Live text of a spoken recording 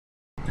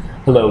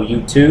Hello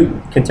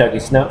YouTube, Kentucky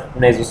Snuff,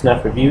 Nasal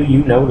Snuff Review,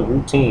 you know the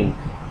routine.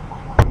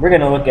 We're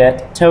going to look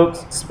at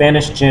Toque's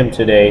Spanish Gym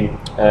today.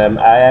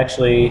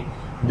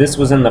 This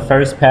was in the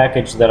first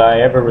package that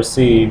I ever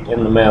received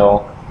in the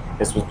mail.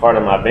 This was part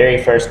of my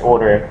very first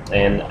order,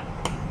 and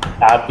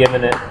I've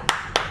given it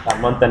a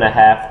month and a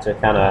half to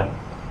kind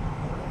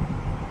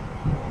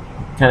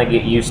of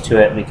get used to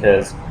it,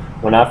 because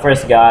when I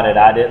first got it,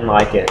 I didn't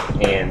like it,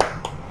 and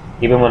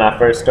even when I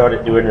first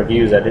started doing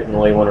reviews, I didn't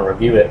really want to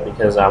review it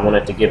because I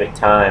wanted to give it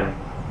time.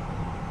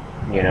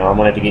 You know, I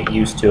wanted to get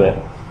used to it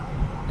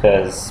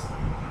because,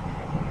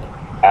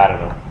 I don't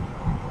know.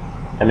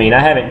 I mean,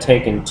 I haven't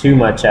taken too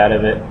much out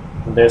of it.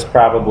 There's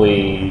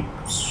probably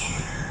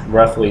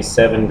roughly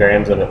 7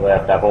 grams of it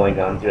left. I've only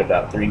gone through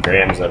about 3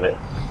 grams of it.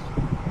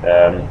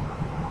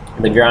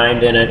 The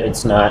grind in it,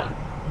 it's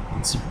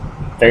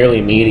fairly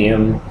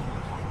medium.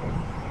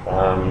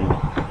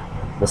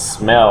 The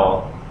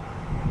smells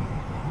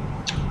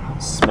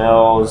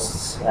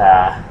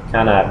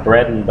kind of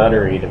bread and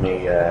buttery to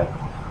me.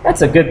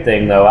 That's a good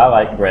thing though. I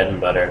like bread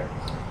and butter.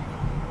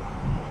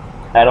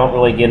 I don't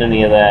really get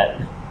any of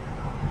that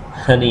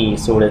honey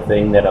sort of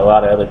thing that a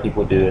lot of other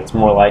people do. It's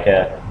more like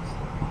a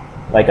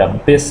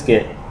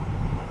biscuit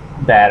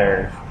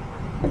batter,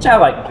 which I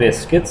like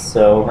biscuits.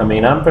 So I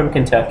mean, I'm from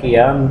Kentucky.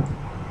 I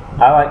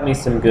like me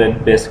some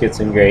good biscuits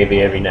and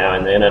gravy every now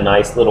and then. A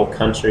nice little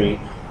country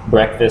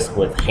breakfast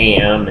with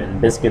ham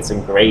and biscuits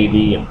and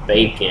gravy and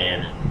bacon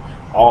and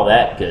all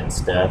that good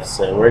stuff.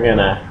 So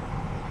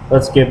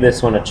let's give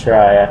this one a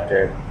try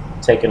after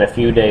taking a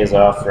few days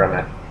off from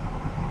it.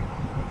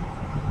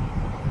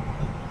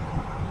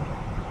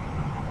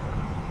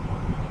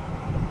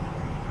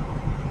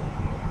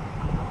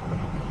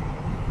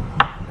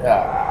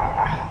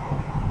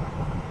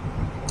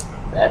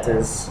 That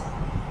is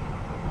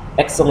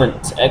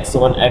excellent,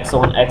 excellent,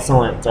 excellent,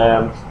 excellent.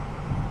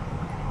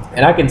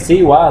 And I can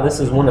see why this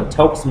is one of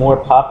Toque's more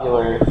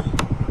popular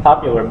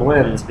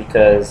blends,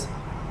 because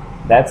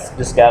that's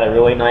just got a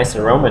really nice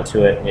aroma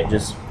to it. It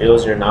just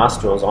fills your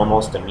nostrils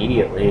almost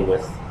immediately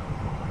with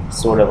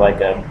sort of like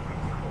a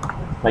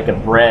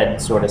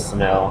bread sort of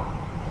smell.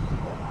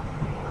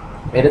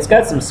 And it's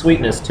got some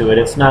sweetness to it.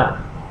 It's not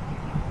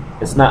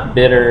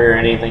bitter or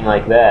anything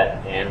like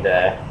that. And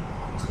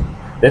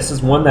this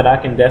is one that I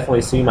can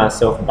definitely see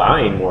myself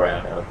buying more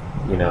out of.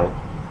 You know,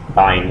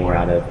 buying more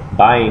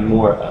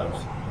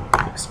of.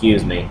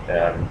 Excuse me.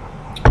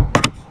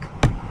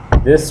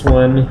 This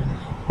one,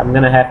 I'm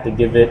gonna have to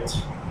give it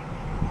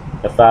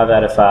a 5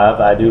 out of 5.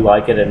 I do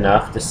like it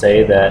enough to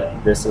say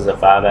that this is a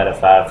 5 out of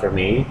 5 for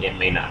me. It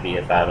may not be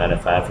a 5 out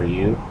of 5 for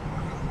you.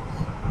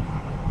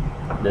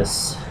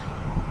 This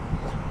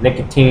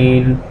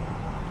nicotine,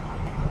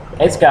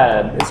 it's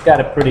got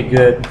a pretty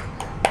good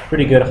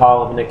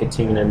haul of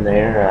nicotine in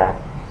there.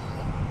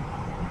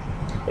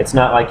 It's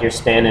not like you're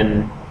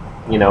standing,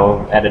 you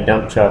know, at a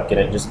dump truck and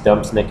it just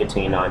dumps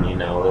nicotine on you.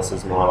 No, this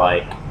is more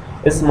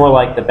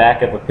like the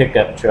back of a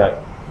pickup truck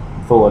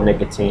full of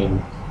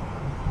nicotine.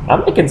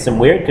 I'm making some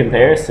weird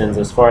comparisons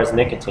as far as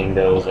nicotine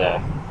goes.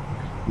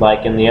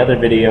 Like in the other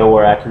video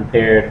where I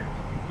compared,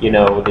 you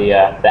know, the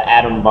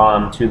atom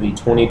bomb to the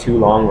 22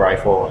 long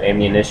rifle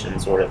ammunition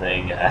sort of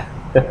thing.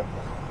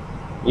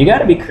 You got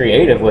to be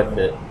creative with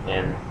it,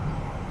 and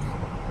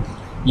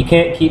you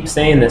can't keep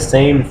saying the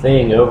same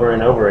thing over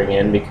and over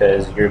again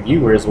because your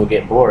viewers will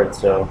get bored.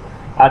 So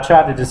I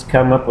try to just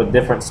come up with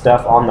different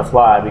stuff on the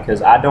fly,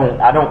 because I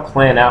don't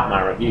plan out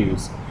my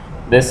reviews.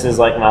 This is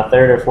like my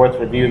 3rd or 4th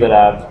review that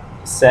I've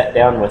sat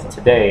down with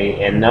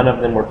today, and none of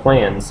them were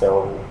planned.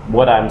 So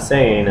what I'm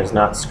saying is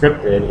not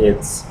scripted.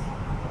 It's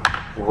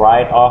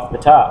right off the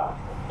top,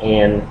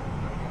 and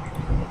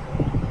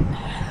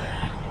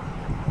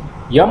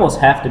you almost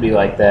have to be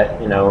like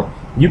that. You know,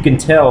 you can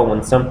tell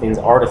when something's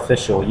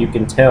artificial. You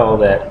can tell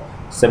that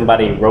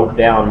somebody wrote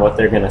down what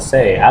they're gonna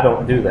say. I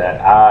don't do that.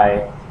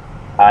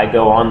 I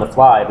go on the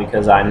fly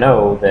because I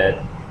know that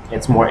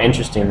it's more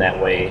interesting that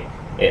way.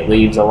 It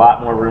leaves a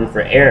lot more room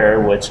for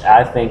error, which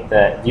I think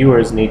that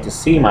viewers need to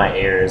see my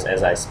errors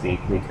as I speak,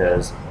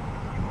 because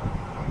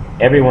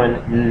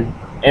everyone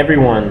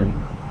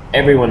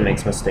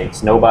makes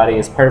mistakes. Nobody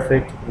is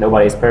perfect.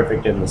 Nobody's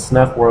perfect in the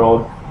snuff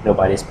world.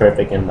 Nobody's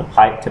perfect in the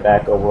pipe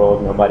tobacco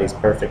world. Nobody's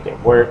perfect at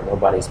work.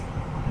 Nobody's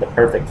the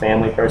perfect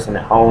family person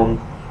at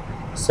home.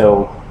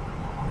 So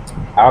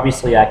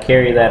obviously I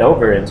carry that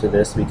over into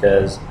this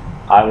because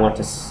I want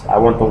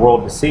the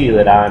world to see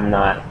that I'm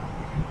not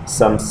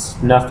some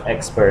snuff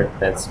expert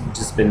that's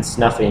just been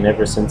snuffing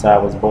ever since I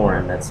was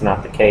born. That's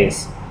not the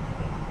case.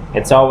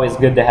 It's always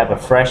good to have a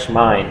fresh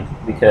mind,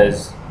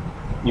 because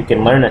you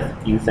can learn a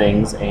few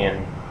things,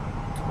 and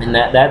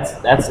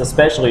that's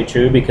especially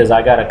true because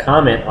I got a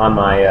comment on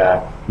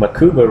my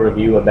Makuba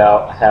review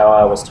about how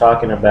I was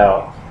talking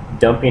about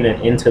dumping it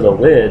into the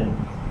lid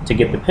to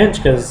get the pinch,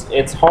 because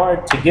it's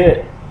hard to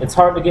get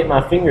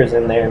my fingers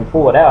in there and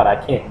pull it out. I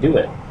can't do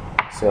it.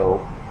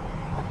 So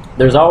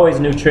there's always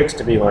new tricks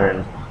to be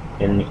learned.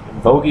 And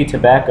Vogie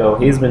Tobacco,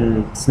 he's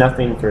been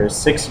snuffing for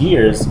 6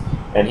 years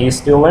and he's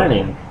still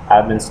learning.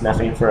 I've been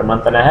snuffing for a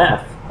month and a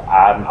half.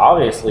 I'm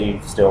obviously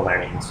still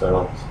learning,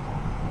 so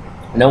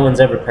no one's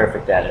ever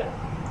perfect at it.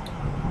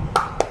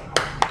 I'm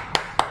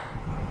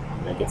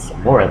gonna get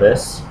some more of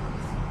this.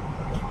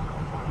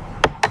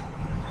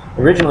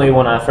 Originally,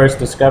 when I first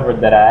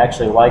discovered that I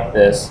actually liked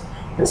this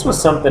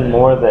was something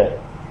more that,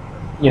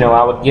 you know,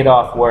 I would get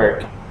off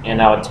work and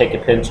I would take a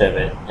pinch of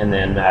it, and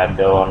then I'd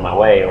go on my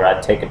way, or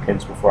I'd take a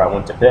pinch before I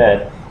went to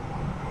bed.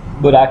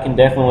 But I can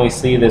definitely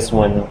see this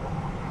one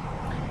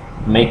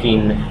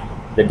making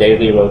the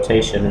daily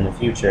rotation in the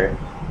future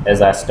as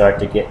I start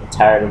to get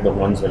tired of the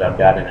ones that I've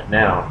got in it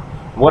now.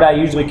 What I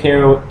usually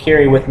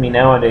carry with me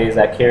nowadays,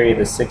 I carry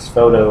the 6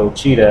 Photo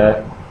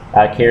Cheetah,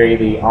 I carry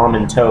the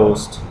Almond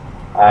Toast,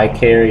 I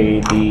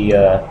carry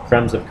the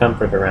Crumbs of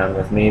Comfort around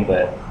with me,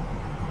 but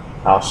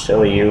I'll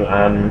show you,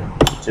 I'm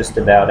just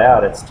about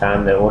out. It's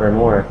time to order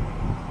more.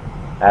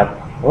 I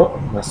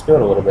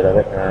spilled a little bit of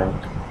it.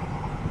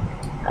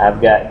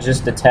 I've got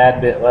just a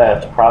tad bit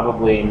left,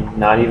 probably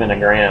not even a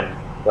gram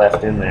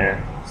left in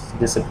there. It's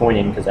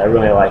disappointing because I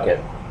really like it.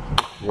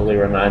 It really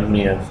reminds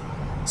me of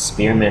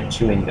spearmint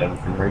chewing gum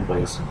from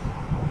Wrigley's.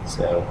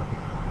 So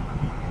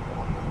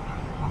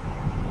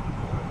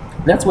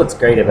that's what's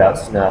great about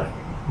Snuff.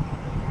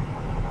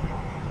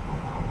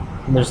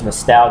 There's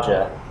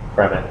nostalgia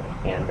from it,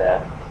 and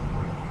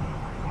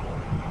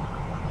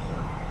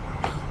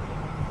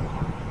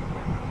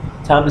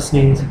time to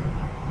sneeze.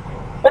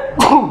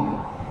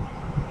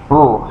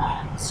 Oh,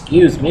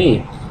 excuse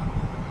me.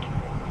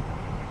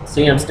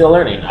 See, I'm still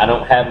learning. I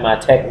don't have my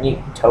technique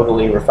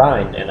totally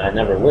refined, and I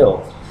never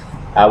will.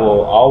 I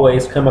will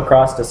always come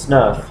across the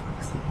Snuff.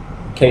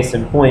 Case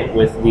in point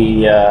with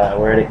the,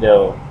 where'd it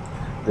go?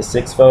 The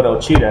 6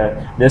 Photo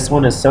Cheetah. This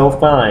one is so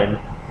fine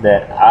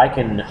that I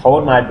can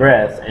hold my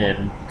breath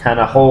and kind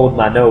of hold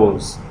my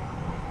nose,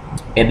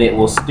 and it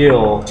will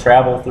still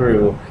travel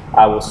through.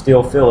 I will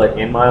still feel it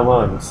in my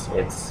lungs.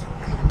 It's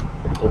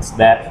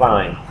that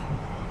fine.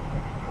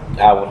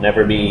 I will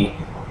never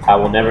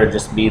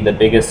just be the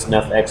biggest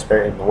Snuff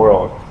expert in the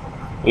world.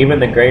 Even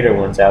the greater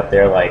ones out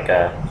there, like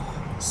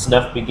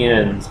Snuff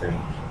Begins and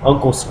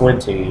Uncle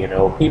Squinty, you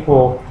know,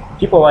 people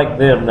like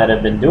them that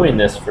have been doing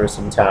this for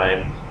some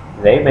time,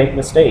 they make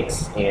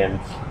mistakes, and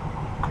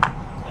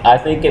I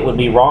think it would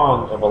be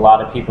wrong of a lot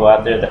of people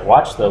out there that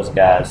watch those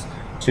guys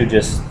to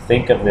just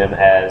think of them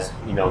as,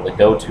 you know, the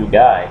go-to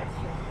guy.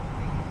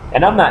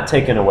 And I'm not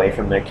taking away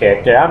from their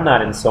character. I'm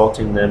not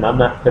insulting them. I'm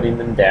not putting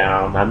them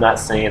down. I'm not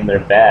saying they're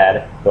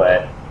bad,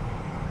 but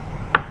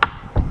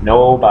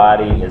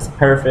nobody is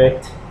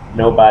perfect.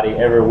 Nobody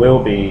ever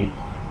will be.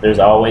 There's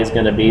always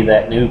going to be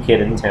that new kid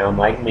in town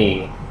like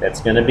me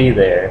that's going to be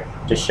there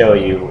to show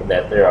you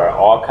that there are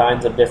all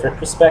kinds of different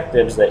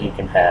perspectives that you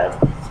can have.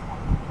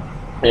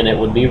 And it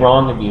would be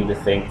wrong of you to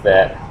think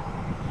that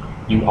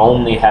you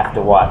only have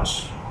to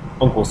watch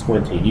Uncle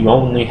Squinty, you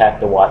only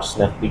have to watch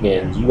Snuff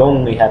Begins, you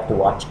only have to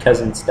watch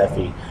Cousin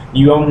Stuffy,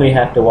 you only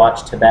have to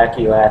watch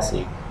Tabacky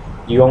Lassie,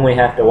 you only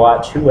have to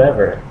watch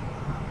whoever.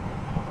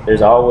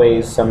 There's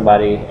always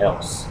somebody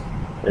else.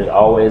 There's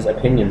always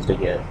opinions to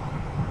get.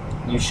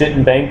 You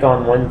shouldn't bank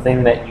on one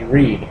thing that you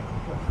read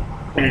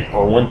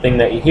or one thing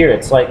that you hear.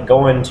 It's like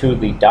going to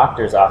the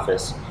doctor's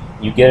office.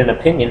 You get an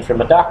opinion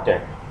from a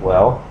doctor.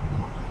 Well,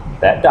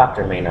 that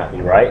doctor may not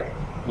be right.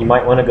 You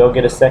might want to go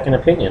get a second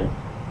opinion.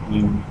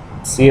 You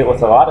see it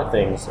with a lot of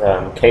things.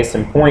 Case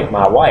in point,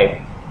 my wife,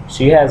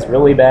 she has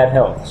really bad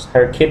health.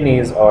 Her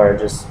kidneys are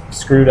just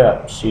screwed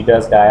up. She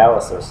does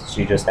dialysis.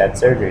 She just had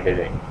surgery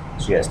today.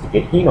 She has to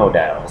get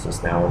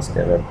hemodialysis now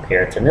instead of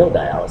peritoneal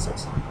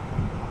dialysis.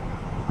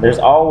 There's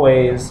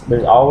always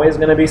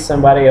going to be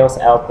somebody else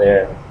out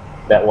there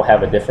that will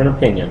have a different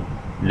opinion.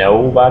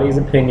 Nobody's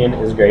opinion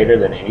is greater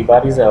than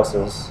anybody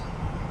else's,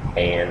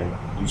 and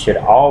you should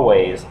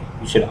always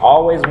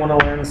want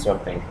to learn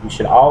something. You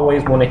should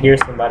always want to hear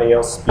somebody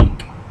else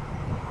speak.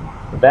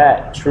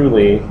 That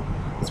truly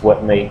is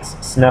what makes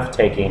snuff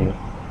taking,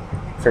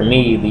 for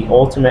me, the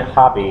ultimate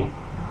hobby,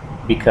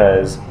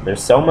 because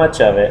there's so much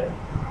of it.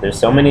 There's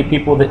so many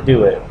people that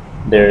do it.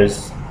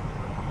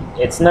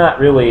 It's not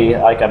really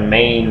like a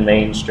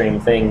mainstream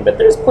thing, but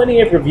there's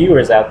plenty of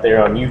reviewers out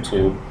there on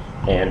YouTube,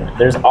 and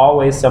there's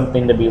always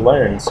something to be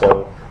learned.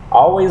 So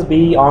always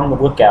be on the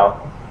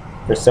lookout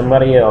for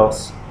somebody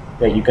else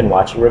that you can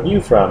watch a review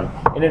from.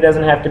 And it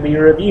doesn't have to be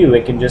a review.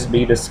 It can just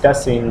be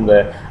discussing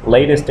the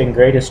latest and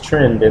greatest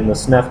trend in the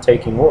snuff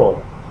taking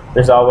world.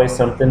 There's always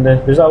something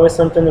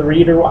to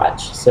read or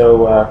watch.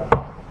 So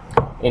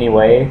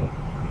anyway,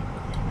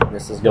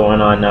 this is going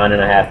on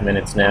 9.5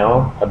 minutes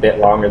now, a bit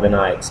longer than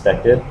I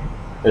expected.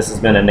 This has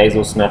been a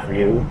nasal snuff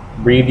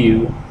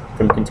review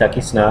from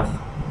Kentucky Snuff.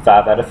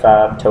 5 out of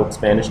 5 Toque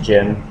Spanish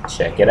Gin.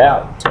 Check it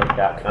out,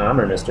 toque.com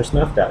or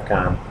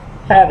mrsnuff.com.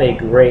 Have a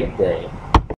great day.